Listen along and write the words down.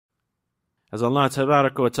As Allah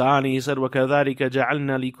Tabaraka wa Ta'ala, He said, وَكَذَلِكَ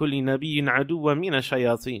جَعَلْنَا لِكُلِّ نَبِيٍّ عَدُوًّا مِنَ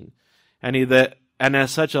الشَّيَاطِينِ. And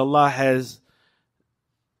as such, Allah has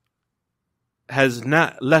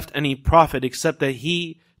not left any prophet except that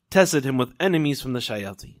He tested him with enemies from the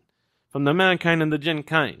shayateen, from the mankind and the jinn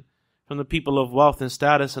kind, from the people of wealth and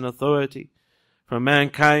status and authority, from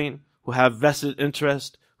mankind who have vested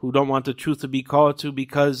interest, who don't want the truth to be called to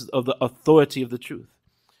because of the authority of the truth,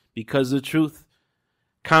 because the truth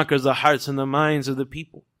conquers the hearts and the minds of the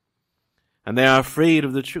people, and they are afraid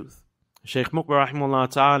of the truth. Shaykh Muqbil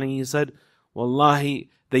rahimahullah ta'ala, he said, Wallahi,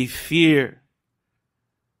 they fear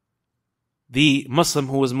the Muslim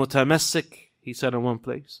who is mutamassik, he said in one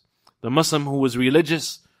place, the Muslim who is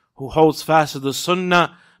religious, who holds fast to the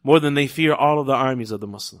sunnah, more than they fear all of the armies of the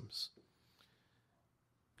Muslims.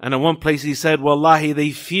 And in one place he said, Wallahi,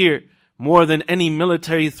 they fear more than any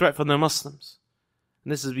military threat from the Muslims.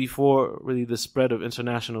 And this is before really the spread of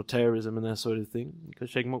international terrorism and that sort of thing, because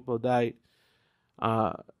Shaykh Muqbil died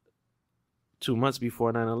 2 months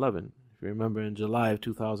before 9/11. If you remember, in July of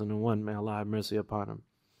 2001, may Allah have mercy upon him.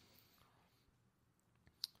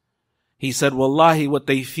 He said, Wallahi, what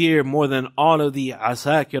they fear more than all of the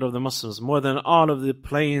asakir of the Muslims, more than all of the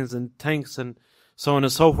planes and tanks and so on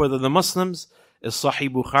and so forth of the Muslims, is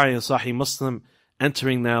Sahih Bukhari and Sahih Muslim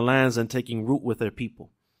entering their lands and taking root with their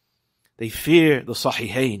people. They fear the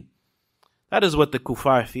Sahihain. That is what the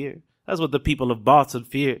kuffar fear. That's what the people of Batil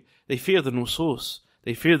fear. They fear the nusus.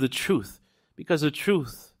 They fear the truth, because the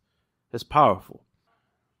truth is powerful.